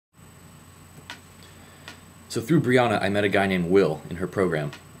So through Brianna, I met a guy named Will in her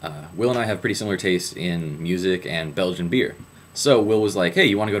program. Will and I have pretty similar tastes in music and Belgian beer. So Will was like, hey,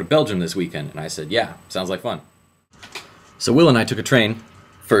 you want to go to Belgium this weekend? And I said, yeah, sounds like fun. So Will and I took a train,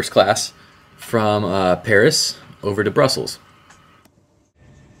 first class, from Paris over to Brussels.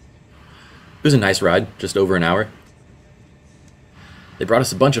 It was a nice ride, just over an hour. They brought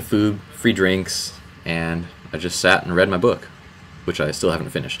us a bunch of food, free drinks, and I just sat and read my book, which I still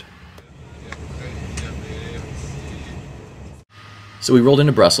haven't finished. So we rolled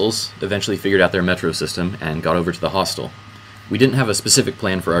into Brussels, eventually figured out their metro system, and got over to the hostel. We didn't have a specific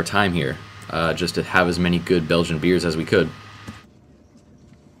plan for our time here, just to have as many good Belgian beers as we could.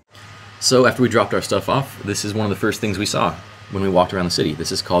 So after we dropped our stuff off, this is one of the first things we saw when we walked around the city.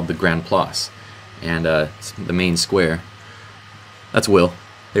 This is called the Grand Place, and it's the main square. That's Will.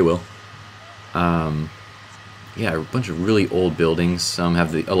 Hey, Will. Yeah, a bunch of really old buildings. A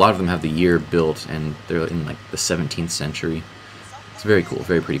lot of them have the year built, and they're in like the 17th century. It's very cool,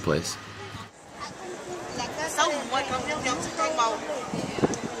 very pretty place.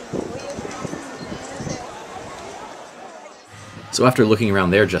 So after looking around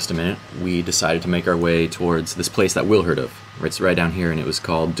there just a minute, we decided to make our way towards this place that Will heard of. It's right down here, and it was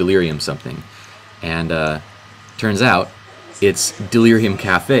called Delirium something. And turns out it's Delirium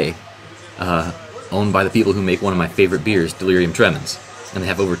Cafe, owned by the people who make one of my favorite beers, Delirium Tremens. And they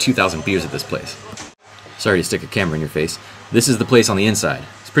have over 2,000 beers at this place. Sorry to stick a camera in your face. This is the place on the inside.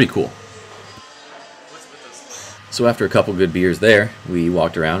 It's pretty cool. So after a couple good beers there, we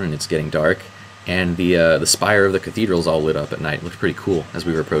walked around, and it's getting dark. And the spire of the cathedral is all lit up at night. It looked pretty cool as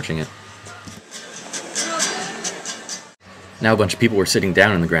we were approaching it. Now a bunch of people were sitting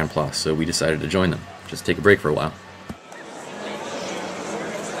down in the Grand Place, so we decided to join them. Just take a break for a while.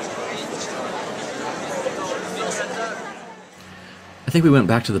 I think we went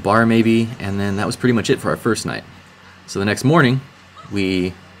back to the bar maybe, and then that was pretty much it for our first night. So the next morning,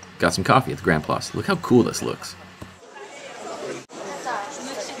 we got some coffee at the Grand Place. Look how cool this looks.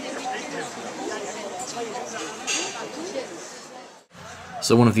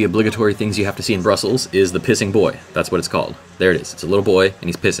 So one of the obligatory things you have to see in Brussels is the pissing boy. That's what it's called. There it is. It's a little boy, and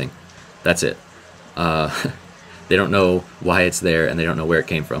he's pissing. That's it. They don't know why it's there, and they don't know where it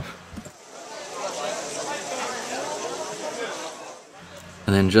came from.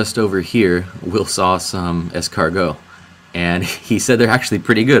 And then just over here, Will saw some escargot, and he said they're actually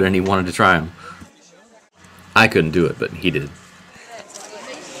pretty good, and he wanted to try them. I couldn't do it, but he did.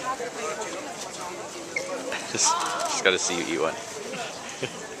 Just gotta see you eat one.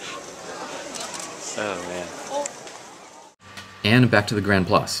 Oh man. And back to the Grand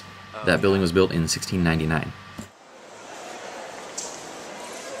Place. That building was built in 1699.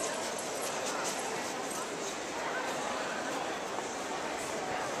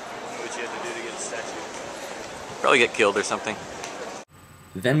 What you had to do to get a statue? Probably get killed or something.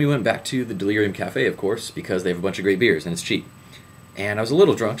 Then we went back to the Delirium Cafe, of course, because they have a bunch of great beers and it's cheap. And I was a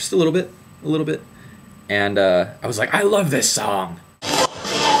little drunk, just a little bit. And I was like, I love this song!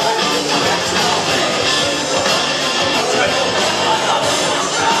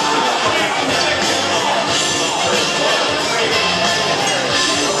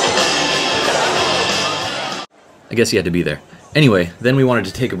 I guess you had to be there. Anyway, then we wanted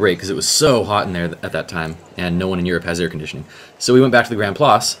to take a break because it was so hot in there at that time, and no one in Europe has air conditioning. So we went back to the Grand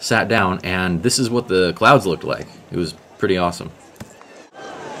Place, sat down, and this is what the clouds looked like. It was pretty awesome.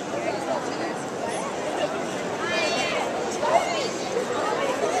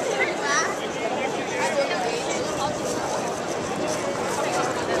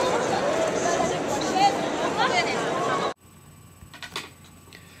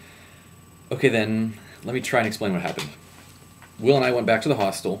 Okay, then let me try and explain what happened. Will and I went back to the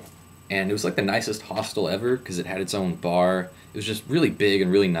hostel, and it was like the nicest hostel ever because it had its own bar. It was just really big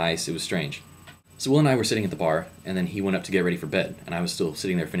and really nice. It was strange. So Will and I were sitting at the bar, and then he went up to get ready for bed, and I was still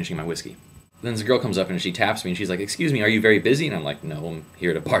sitting there finishing my whiskey. Then this girl comes up and she taps me, and she's like, "Excuse me, are you very busy?" And I'm like, "No, I'm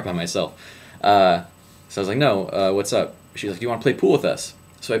here at a bar by myself." So I was like, "No, what's up?" She's like, "Do you want to play pool with us?"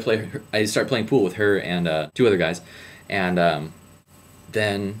 So I start playing pool with her and two other guys, and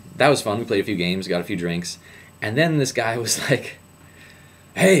then that was fun. We played a few games, got a few drinks, and then this guy was like,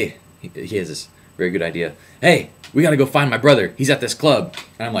 "Hey," he has this very good idea. "Hey, we gotta go find my brother. He's at this club."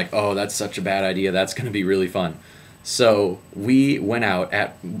 And I'm like, "Oh, that's such a bad idea. That's gonna be really fun." So we went out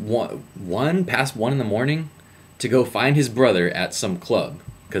at past 1 in the morning to go find his brother at some club,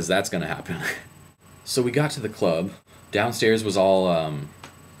 because that's gonna happen. So we got to the club. Downstairs was all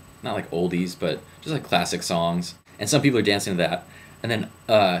not like oldies, but just like classic songs, and some people are dancing to that. And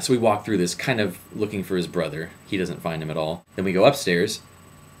then, so we walk through this kind of looking for his brother. He doesn't find him at all. Then we go upstairs,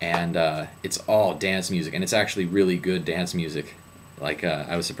 and it's all dance music, and it's actually really good dance music. Like,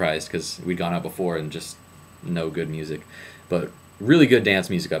 I was surprised because we'd gone out before and just no good music, but really good dance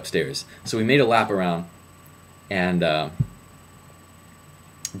music upstairs. So we made a lap around, and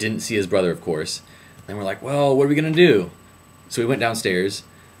didn't see his brother, of course. Then we're like, well, what are we gonna do? So we went downstairs,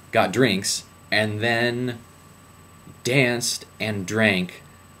 got drinks, and then danced and drank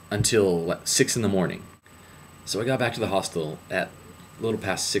until like 6 in the morning. So I got back to the hostel at a little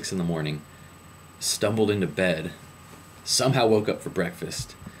past 6 in the morning, stumbled into bed, somehow woke up for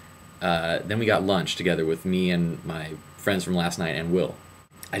breakfast. Then we got lunch together with me and my friends from last night and Will.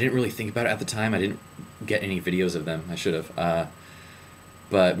 I didn't really think about it at the time. I didn't get any videos of them. I should have.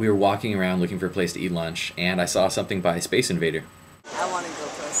 But we were walking around looking for a place to eat lunch, and I saw something by Space Invader. I want to go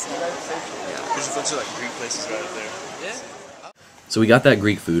closer. There's a bunch of like Greek places right up there. Yeah. So we got that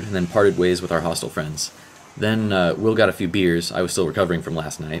Greek food and then parted ways with our hostel friends. Then Will got a few beers. I was still recovering from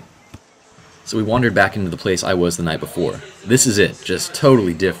last night. So we wandered back into the place I was the night before. This is it, just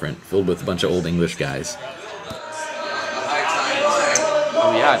totally different, filled with a bunch of old English guys.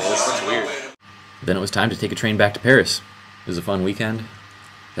 Oh yeah, it is. That's weird. Then it was time to take a train back to Paris. It was a fun weekend.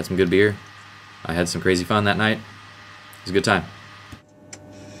 Had some good beer. I had some crazy fun that night. It was a good time.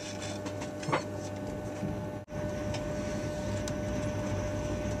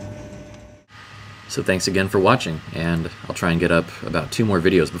 So thanks again for watching, and I'll try and get up about 2 more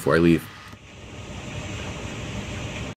videos before I leave.